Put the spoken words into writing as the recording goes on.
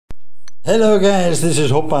Hello guys, this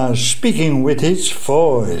is HoppA speaking with his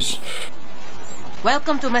voice.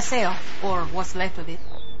 Welcome to Maceo, or what's left of it.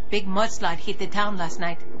 Big mudslide hit the town last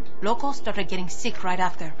night. Locals started getting sick right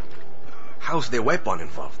after. How's the weapon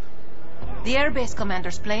involved? The airbase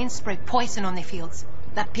commander's planes spray poison on the fields.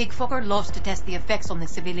 That pig fucker loves to test the effects on the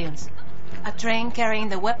civilians. A train carrying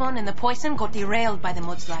the weapon and the poison got derailed by the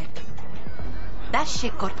mudslide. That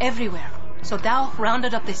shit got everywhere, so Dow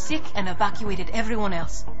rounded up the sick and evacuated everyone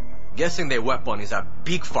else. Guessing the weapon is a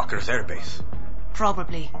big fucker's airbase.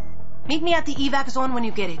 Probably. Meet me at the evac zone when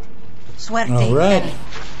you get it. Suerte. Alright.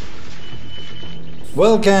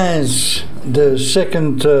 Well guys, the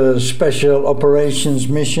second special operations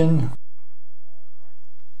mission.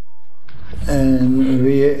 And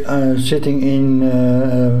we are sitting in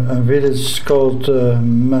a village called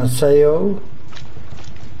Maceo.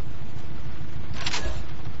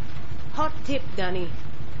 Hot tip, Danny.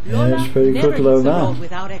 Yes, very good, Lola.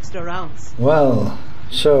 Without extra rounds. Well,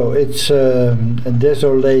 so it's a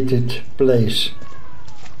desolated place.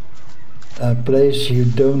 A place you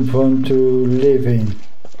don't want to live in.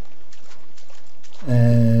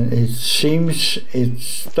 And it seems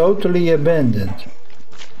it's totally abandoned.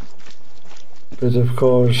 But of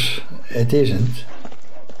course it isn't.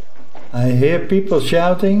 I hear people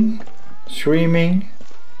shouting, screaming,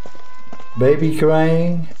 baby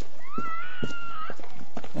crying.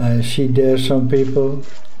 I see there some people.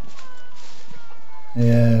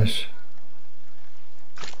 Yes.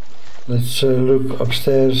 Let's look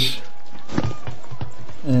upstairs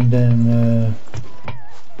and then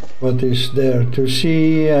what is there to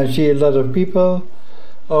see? I see a lot of people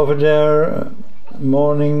over there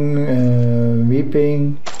mourning,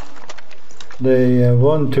 weeping. They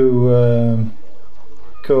want to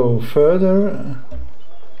go further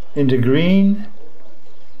in the green.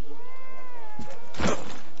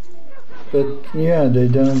 But yeah, they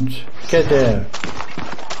don't get there.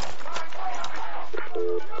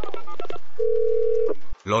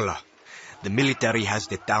 Lola, the military has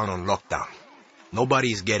the town on lockdown.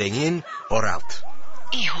 Nobody is getting in or out.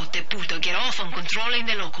 Hijo de puta, get off on controlling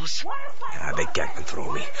the locals. They can't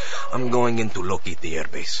control me. I'm going in to locate the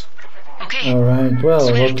airbase. Okay. Alright, well,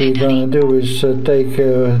 what we're gonna do is take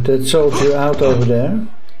that soldier out over there.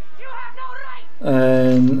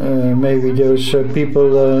 And maybe those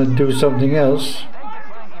people do something else.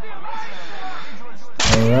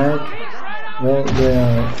 Alright, well, they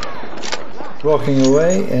are walking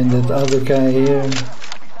away, and that other guy here.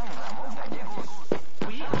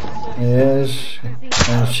 Yes,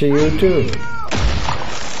 I see you too.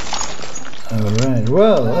 Alright,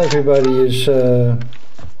 well, everybody is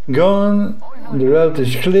gone, the road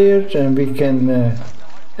is cleared, and we can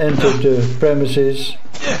enter the premises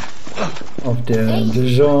of the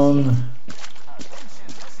zone.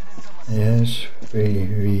 Yes,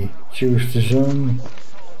 we choose the zone.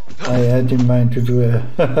 I had in mind to do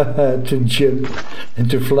to jump and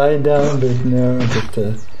to fly down, but no,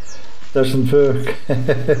 that doesn't work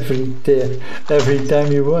every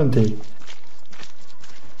time you want it.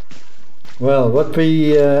 Well, what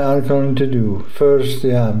we are going to do first,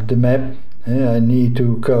 yeah, the map. I need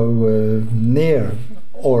to go near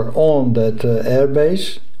or on that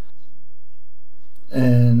airbase.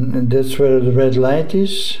 And that's where the red light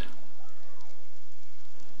is.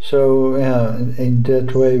 So yeah, in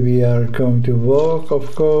that way we are going to walk,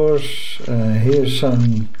 of course. Here's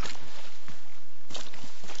some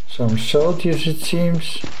soldiers, it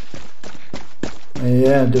seems.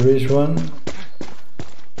 Yeah, there is one.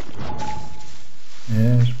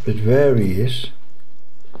 Yes, but where he is?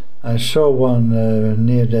 I saw one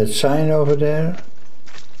near that sign over there.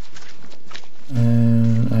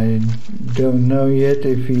 And I don't know yet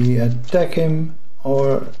if we attack him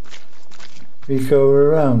or we go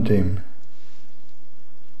around him.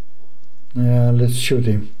 Yeah, let's shoot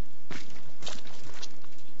him.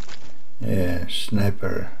 Yeah,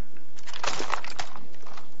 sniper.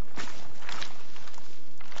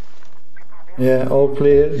 Yeah, all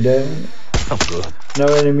clear there. I'm good. No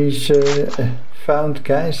enemies found,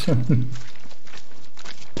 guys.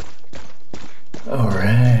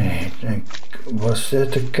 Alright, was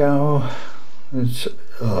that a cow? It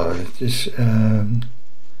is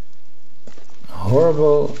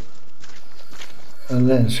horrible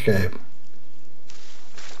landscape.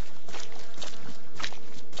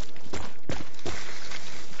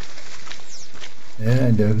 Yeah,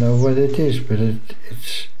 I don't know what it is, but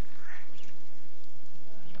it's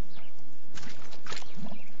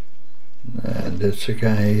that's a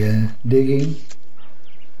guy digging.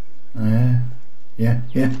 Yeah.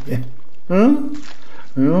 Huh?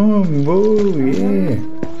 Oh, yeah.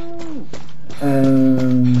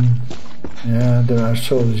 Yeah, there are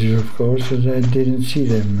soldiers, of course, but I didn't see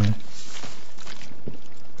them.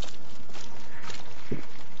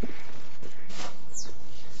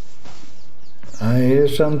 I hear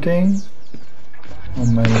something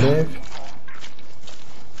on my left.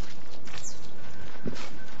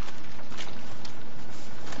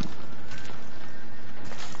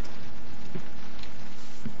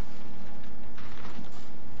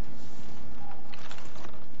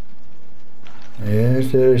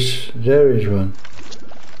 Yes, there is one.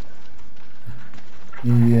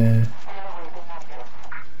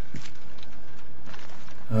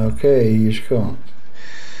 Okay, he's gone.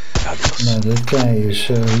 Now that guy is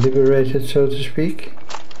liberated, so to speak.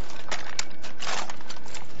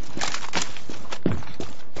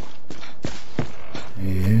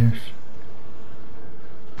 Yes.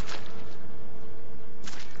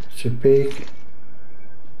 It's a pig.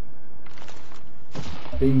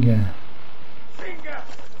 Finger.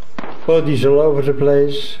 Bodies all over the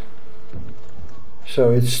place.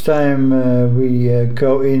 So it's time we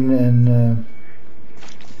go in and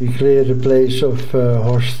we clear the place of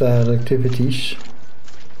hostile activities.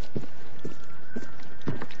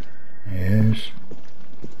 Yes.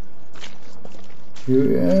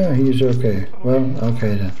 He's okay. Well,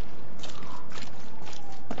 okay then.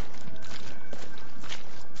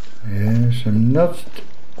 Yes, I'm not...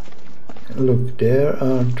 Look, there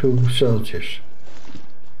are two soldiers.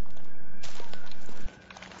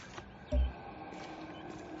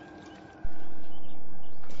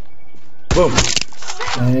 Boom!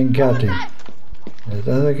 I got him. That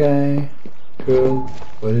other guy, girl,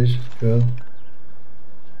 what is it, girl?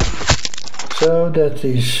 So that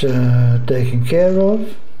is taken care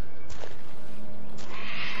of.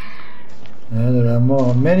 There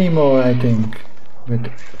are many more, I think. But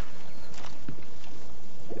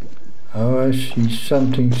oh, I see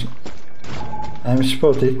something. I'm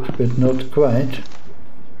spotted, but not quite.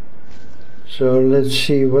 So let's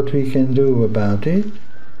see what we can do about it.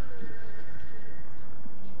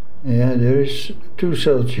 Yeah, there is two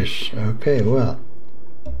soldiers. Okay, well.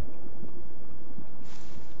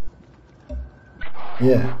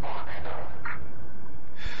 Yeah.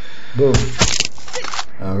 Boom.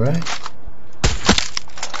 Alright.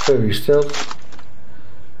 Very stealth.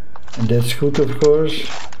 And that's good, of course.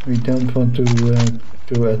 We don't want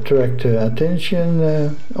to attract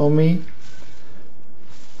attention on me.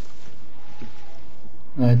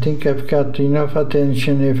 I think I've got enough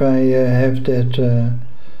attention if I have that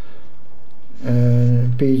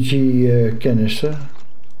PG canister.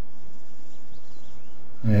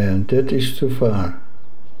 And that is too far.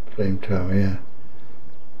 Flamethrower, yeah.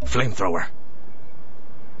 Flamethrower.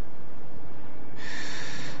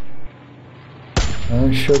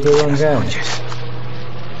 I shot the wrong guy.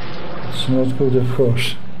 It's not good, of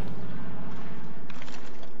course.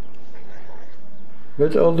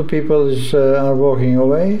 But all the people are walking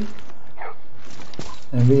away.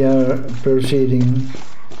 And we are proceeding.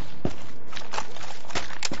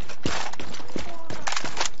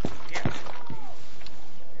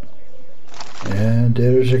 And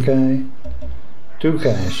there is a guy. Two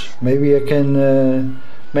guys. Maybe I can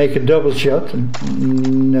make a double shot.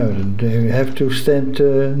 No, they have to stand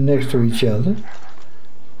next to each other.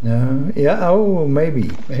 No, yeah, oh, maybe.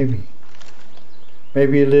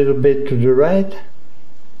 Maybe a little bit to the right.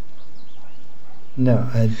 No,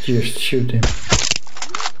 I just shoot him.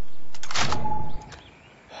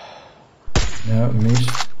 No,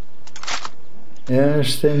 missed. Yeah,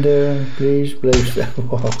 stand there, please, please.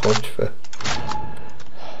 Oh,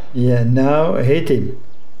 yeah, now hit him.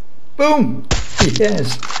 Boom!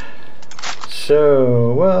 Yes.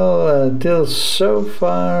 So, well, till so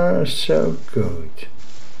far, so good.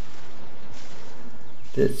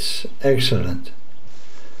 That's excellent.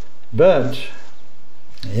 But,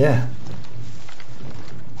 yeah,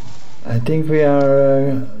 I think we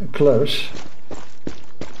are close.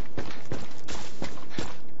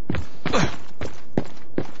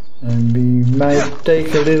 And we might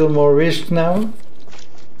take a little more risk now.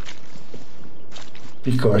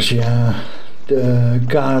 Because, yeah, the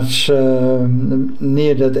guards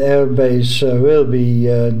near that airbase will be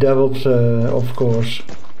doubled, of course.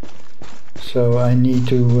 So I need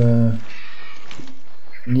to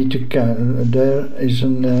count. There is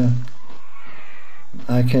an.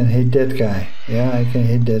 I can hit that guy. Yeah, I can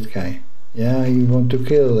hit that guy. Yeah, you want to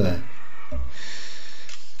kill that.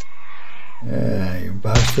 You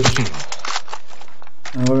bastard.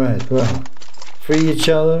 Alright, well, free each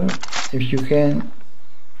other if you can.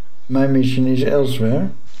 My mission is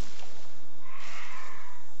elsewhere.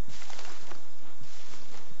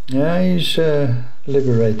 Yeah, he's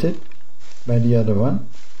liberated by the other one.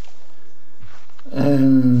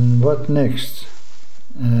 And what next?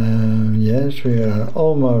 Yes, we are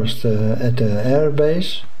almost at the air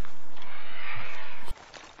base.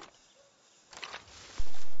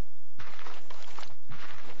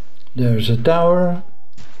 There's a tower.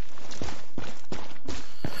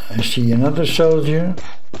 I see another soldier.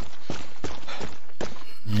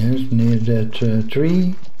 Yes, near that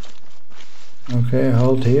tree. Okay,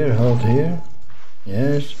 hold here, hold here.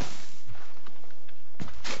 Yes.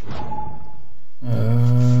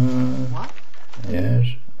 What? Yes.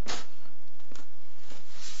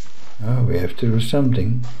 Oh, we have to do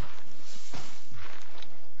something.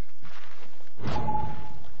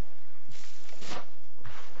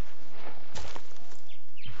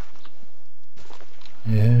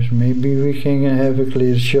 Yes, maybe we can have a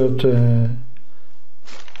clear shot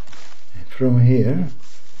from here.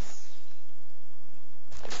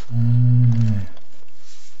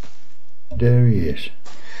 There he is.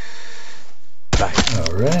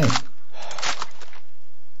 Alright.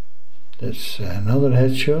 That's another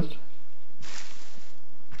headshot.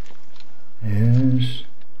 Yes.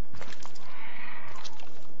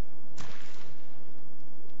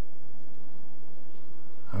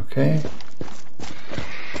 Okay.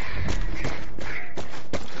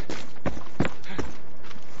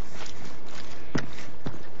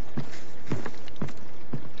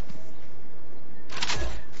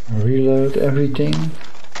 Reload everything.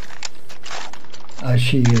 I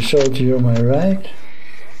see a soldier on my right,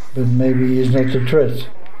 but maybe he's not a threat.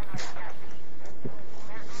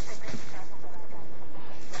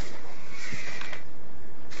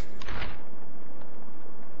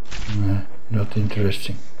 Not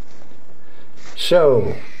interesting.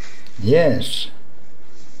 So, yes,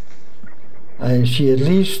 I see at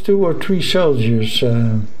least 2 or 3 soldiers.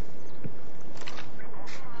 Yeah,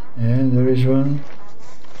 there is one.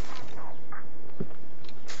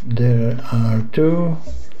 There are 2.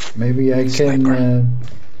 Maybe I can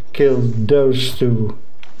kill those 2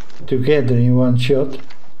 together in one shot.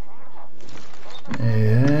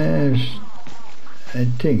 Yes, I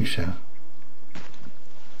think so.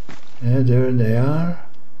 Yeah, there they are.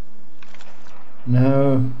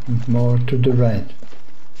 Now more to the right.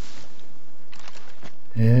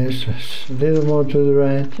 Yes, a little more to the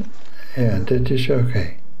right. Yeah, that is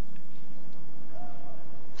okay.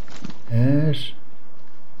 Yes.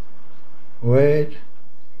 Wait.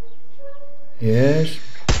 Yes.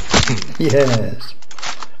 Yes.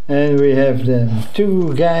 And we have them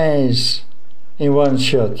 2 guys in one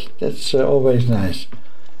shot. That's always nice.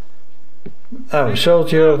 Oh,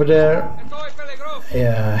 soldier over there.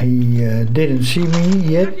 Yeah, he didn't see me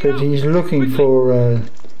yet, but he's looking for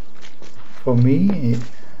me.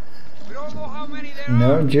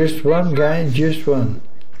 No, just one guy, just one.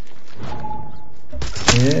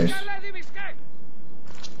 Yes.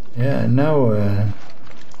 Yeah, now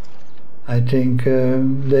I think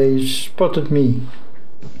they spotted me.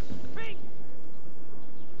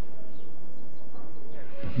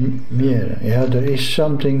 Yeah, there is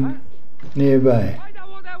something nearby.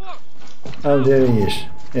 Oh, there he is.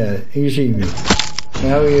 Yeah, he sees me.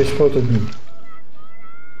 Now he has spotted me.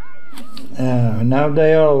 Now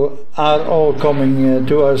they are all coming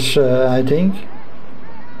to us, I think.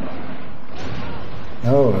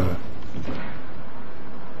 Oh.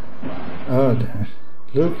 Oh,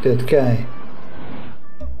 look, that guy.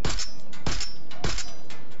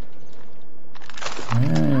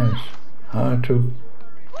 Yes, hard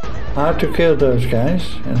to kill those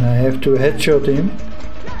guys, and I have to headshot him.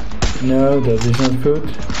 No, that is not good.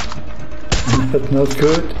 Not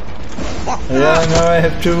good. Yeah, now I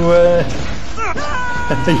have to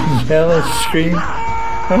yell and scream.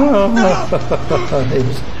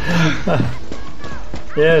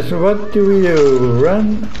 Yes, what do we do?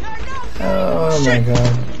 Run? Oh my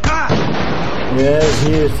god. Yes,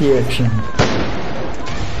 here's the action.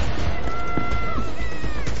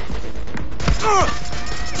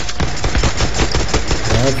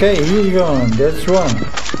 Okay, he's gone. That's one.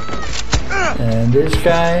 And this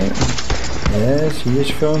guy, yes, he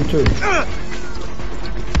is gone too.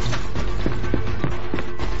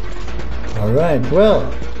 Alright,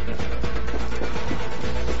 well.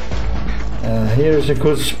 Here is a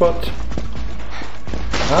good spot.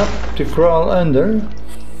 Up to crawl under.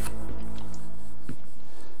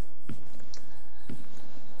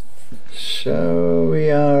 So we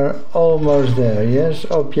are almost there. Yes,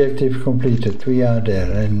 objective completed. We are there,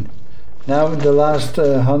 and now the last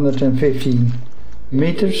 115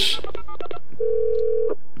 meters.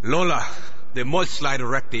 Lola, the mudslide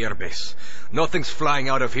wrecked the airbase. Nothing's flying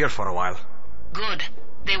out of here for a while. Good.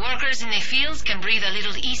 The workers in the fields can breathe a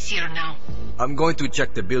little easier now. I'm going to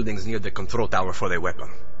check the buildings near the control tower for their weapon.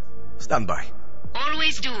 Stand by.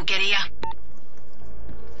 Always do, guerrilla.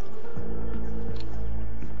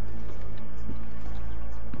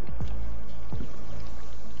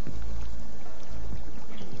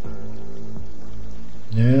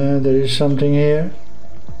 Yeah, there is something here.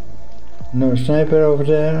 No sniper over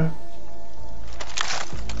there.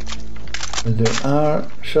 But there are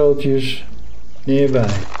soldiers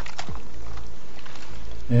nearby.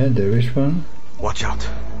 Yeah, there is one. Watch out.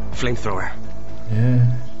 Flamethrower.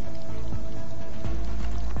 Yeah.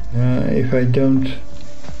 If I don't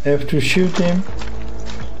have to shoot him,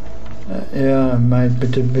 yeah, I might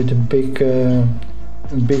with a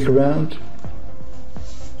big round.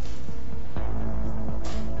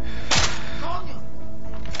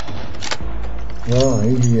 Well,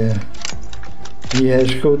 he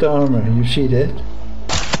has good armor. You see that?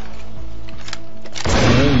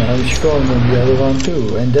 And now he's calling on the other one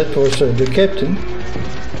too, and that was the captain.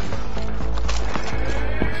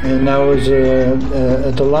 And now as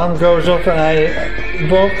an alarm goes off, and I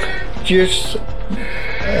walk just.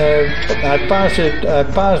 I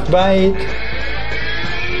passed by it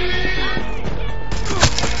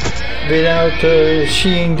without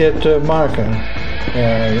seeing that marker.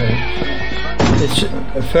 It's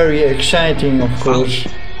very exciting, of course.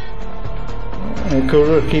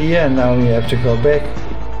 Kuruki, yeah, now we have to go back.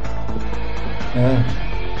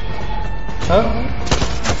 Oh.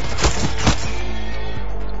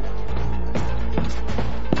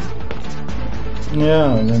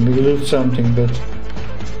 Yeah, let me loot something, but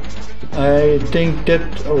I think that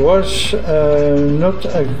was not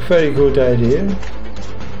a very good idea.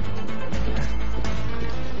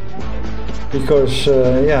 Because,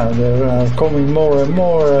 yeah, there are coming more and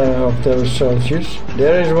more of those soldiers.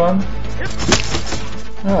 There is one.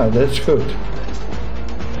 Ah, that's good.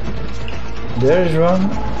 There is one.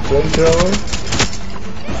 Flamethrower.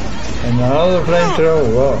 And another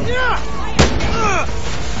flamethrower. Wow.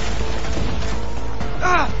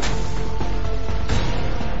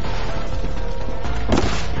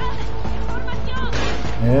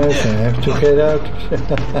 Yes, I have to get out.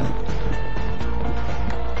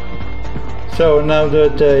 So now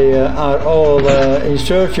that they are all in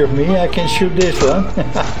search of me, I can shoot this one.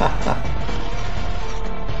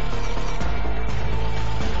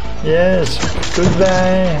 Yes,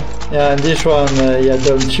 goodbye. Yeah, and this one, yeah,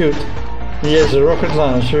 don't shoot. He has a rocket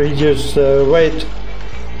launcher, he just wait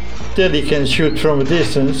till he can shoot from a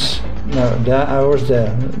distance. No, there, I was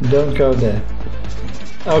there, don't go there.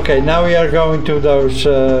 Okay, now we are going to those,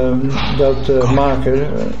 that marker,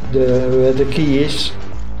 where the key is.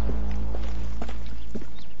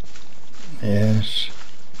 Yes.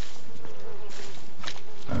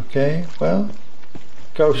 Okay, well,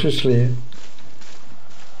 coast is clear.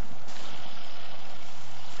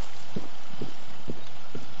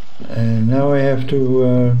 And now I have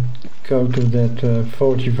to go to that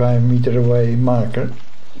 45 meter away marker.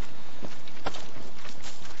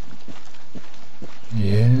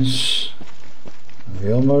 Yes,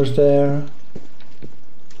 we're almost there.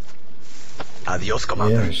 Adios,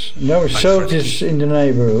 Commander. Yes, no soldiers in the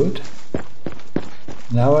neighborhood.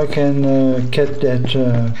 Now I can get that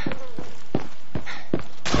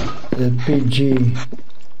PG,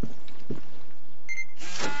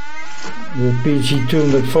 the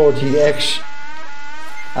PG-240X.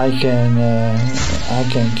 I can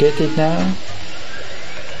get it now.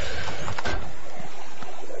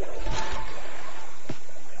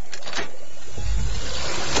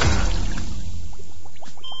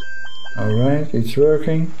 All right, it's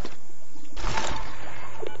working.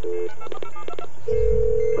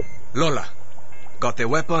 Lola, got the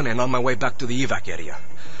weapon and on my way back to the evac area.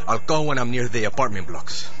 I'll go when I'm near the apartment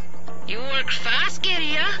blocks. You work fast,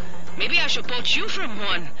 guerrilla. Maybe I should poach you from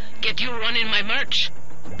Juan. Get you running my merch.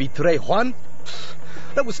 Betray Juan?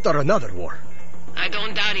 That would start another war. I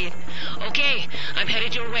don't doubt it. Okay, I'm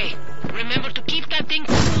headed your way. Remember to keep that thing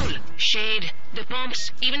cool. Shade, the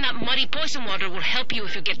pumps, even that muddy poison water will help you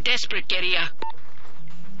if you get desperate, guerrilla.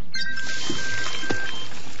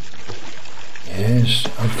 Yes,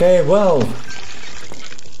 okay, well,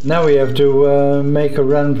 now we have to make a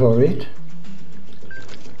run for it.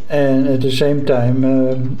 And at the same time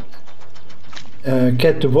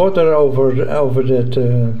get the water over that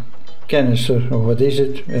canister, or what is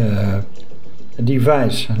it? A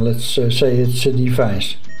device, let's say it's a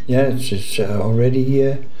device. Yeah, it's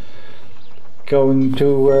already going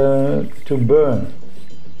to burn.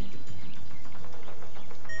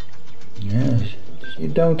 Yes, you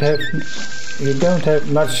don't have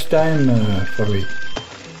much time for it.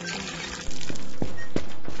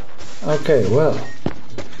 Okay, well,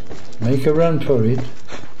 make a run for it.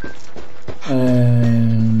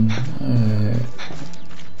 And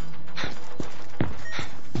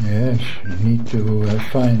Yes, you need to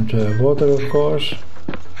find water, of course.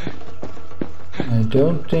 I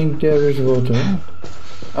don't think there is water.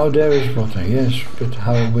 Oh, there is water, yes, but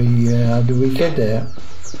how do we get there?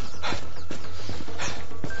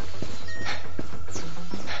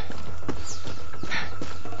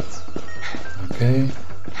 Okay.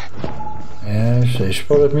 Yes, they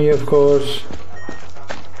spotted me, of course.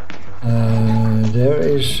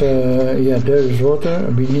 There is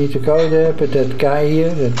water. We need to go there, but that guy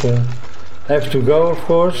here that have to go, of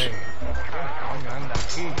course.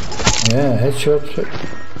 Yeah, headshot.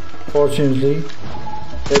 Fortunately,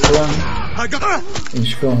 that one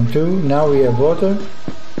is gone too. Now we have water.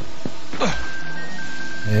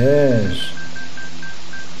 Yes.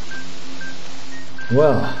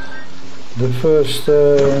 Well, the first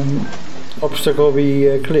obstacle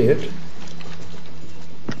we cleared.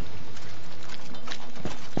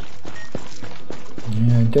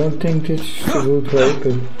 I don't think it's a good way,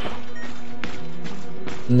 but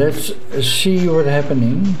let's see what's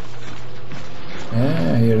happening. I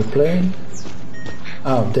hear a plane.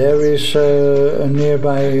 Oh, there is a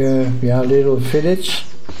nearby little village,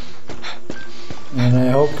 and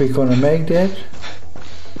I hope we're gonna make that.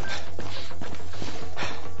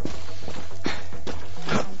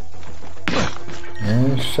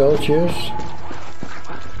 Soldiers.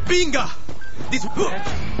 Bingo! This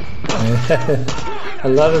a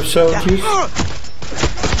lot of soldiers.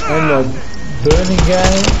 And a burning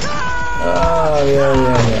guy. Oh, yeah.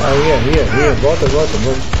 Oh, here. Water.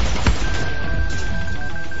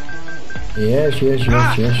 Yes.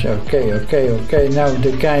 Okay. Now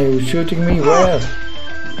the guy who's shooting me, where?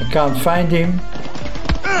 I can't find him.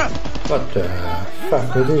 What the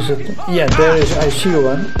fuck? What is it? Yeah, there is. I see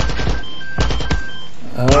one.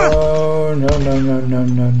 Oh, no.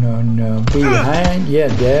 Behind, yeah,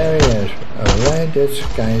 there he is. Alright, that's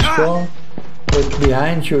kind of strong. But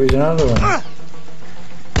behind you is another one.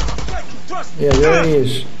 Yeah, there he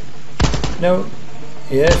is. No.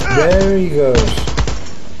 Yes, there he goes.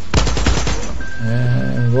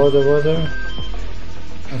 Water.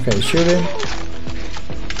 Okay, shoot him.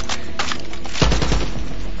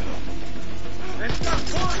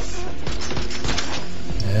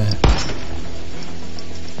 Yeah.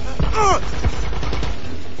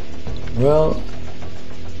 Well,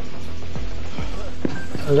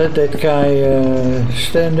 let that guy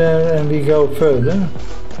stand there and we go further.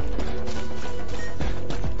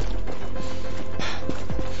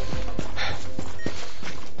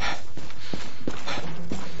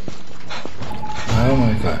 Oh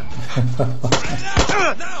my god.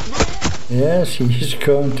 Yes, he's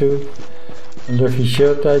going to. A lucky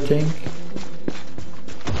shot, I think.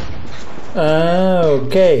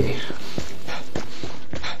 Okay.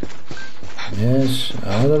 Yes,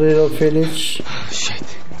 another little village.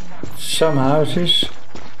 Shit. Some houses.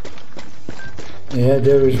 Yeah,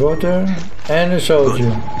 there is water. And a soldier.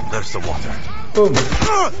 Good. There's the water. Boom.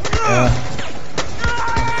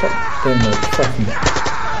 They're not fucking.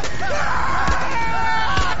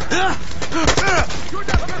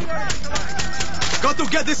 Got to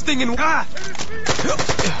get this thing in.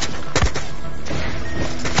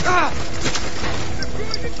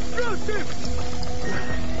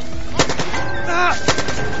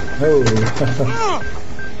 Oh,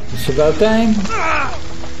 it's about time.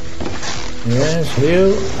 Yes,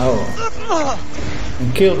 heal. Oh,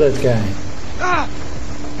 and kill that guy.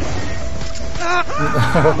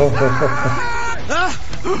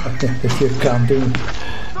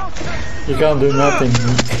 You can't do nothing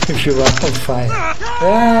if you are on fire.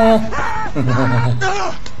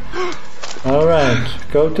 All right,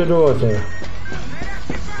 go to the water.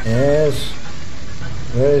 Yes.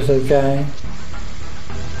 Where is that guy?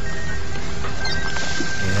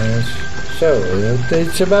 Yes. So,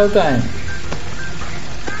 it's about time.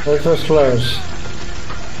 That was close.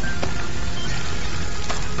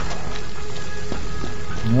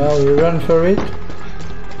 Now we run for it.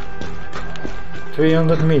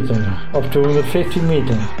 300 meters, up to 150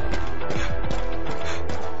 meters.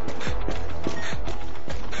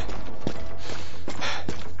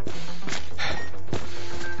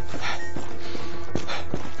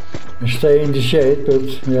 Stay in the shade, but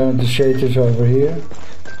yeah, the shade is over here.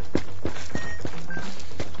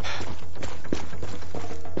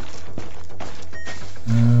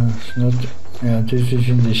 It's not. Yeah, this is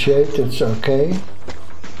in the shade. That's okay.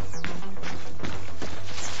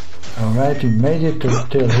 All right, we made it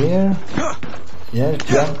till here. Yes,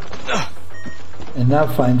 jump. And now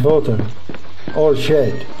find water or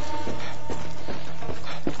shade.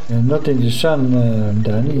 And not in the sun,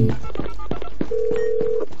 Danny.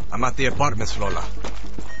 I'm at the apartments, Lola.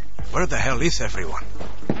 Where the hell is everyone?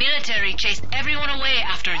 Military chased everyone away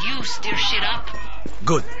after you stir shit up.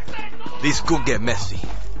 Good. This could get messy.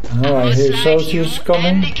 Oh, I hear soldiers coming.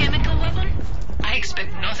 And the chemical weapon? I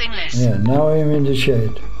expect nothing less. Yeah, now I'm in the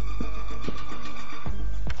shade.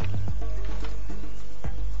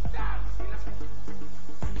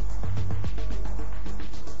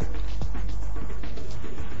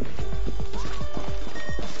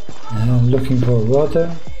 And I'm looking for water.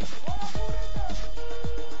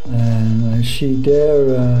 And I see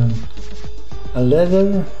there a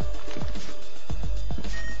ladder.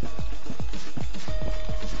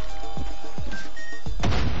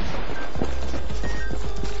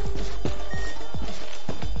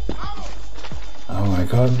 Oh my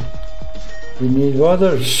god, we need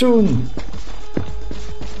water soon.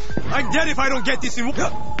 I'm dead if I don't get this in.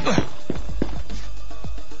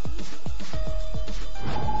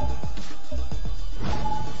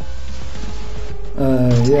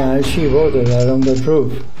 Yeah, I see water there on that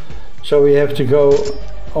roof. So we have to go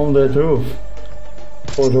on that roof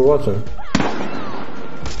for the water.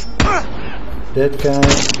 That guy.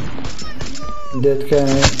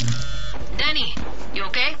 Danny, you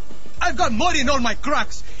okay? I've got mud in all my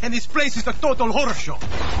cracks, and this place is a total horror show.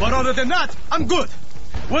 But other than that, I'm good.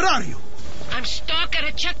 Where are you? I'm stuck at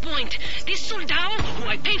a checkpoint. This soldado, who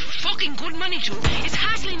I pay fucking good money to, is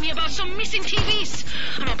hassling me about some missing TVs.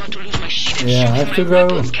 I'm about to lose my shit and Yeah, show I have my to go.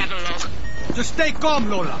 weapons catalog. Just stay calm,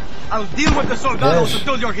 Lola. I'll deal with the soldados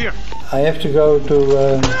until you're here. I have to go to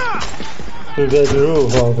that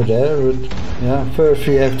roof over there. But yeah, first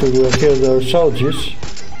we have to kill those soldiers.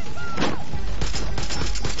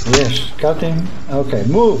 Yes, cut him. Okay,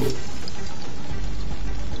 move.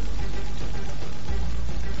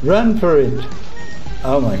 Run for it.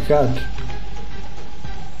 Oh my god.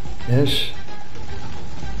 Yes.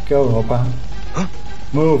 Go, HoppA. Huh?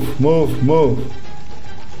 Move, move, move.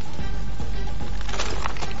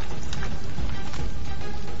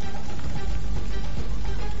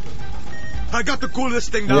 I got to cool this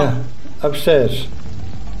thing down. Yeah, upstairs.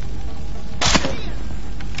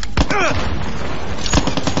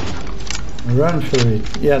 Run for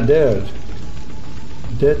it. Yeah, there.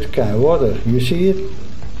 That guy, water. You see it?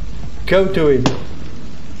 Go to it.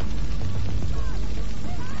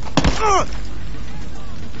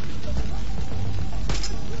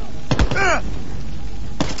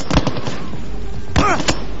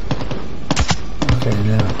 Okay,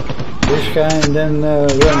 now this guy and then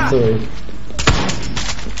run for it.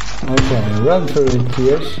 Okay, run for it,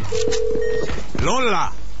 yes.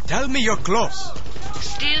 Lola, tell me you're close.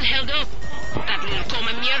 Still held up. That little come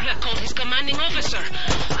mierda called his commanding officer.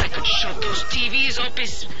 I could shut those TVs up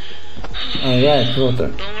his... Alright, water.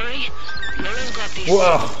 Don't worry. Lola's got this.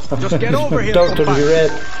 Wow! Just get over here, Totally compadre.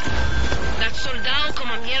 red. That soldado come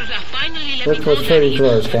mierda finally let me That go, was very Danny.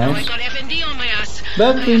 close, Now I guys. got FND on my ass.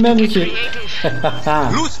 But we managed it.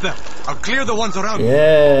 Loose them. I'll clear the ones around.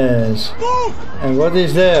 Yes. Move! And what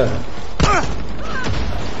is there?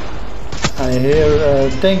 I hear a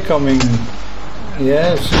tank coming.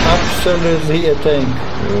 Yes, absolutely a tank.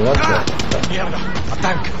 What the? Mierda, a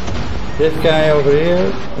tank. This guy over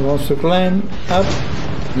here wants to climb up.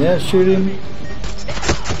 Yeah, shoot him.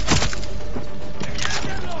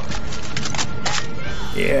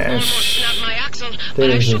 Yes. Snap my axle, but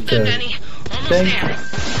There I is a shook them, Danny. Almost tank. there.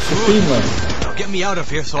 Steamer. Now get me out of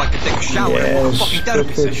here so I can take a shower and a Yes, fucking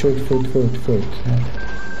therapy session. good.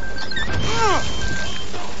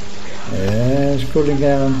 Yes, cooling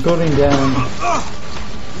down.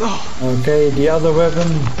 Okay, the other weapon.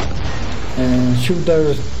 And shoot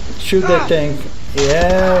that tank.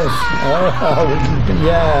 Yes. Oh,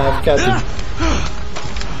 yeah, I've got it.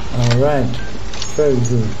 Alright, very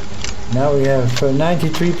good. Now we have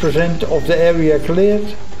 93% of the area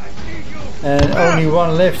cleared. And only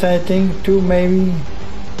one left, I think. Two maybe.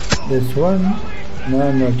 That's one.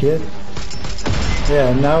 No, not yet.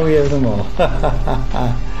 Yeah, now we have them all.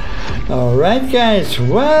 Alright guys,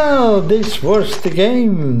 well, this was the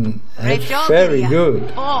game. Great job, very Lydia.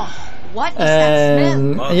 good. Oh, what is that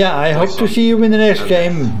smell? Yeah, I hope to see you in the next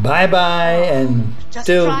game. Bye bye, and Just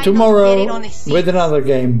till try not to tomorrow get it on the seat. with another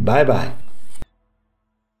game. Bye bye.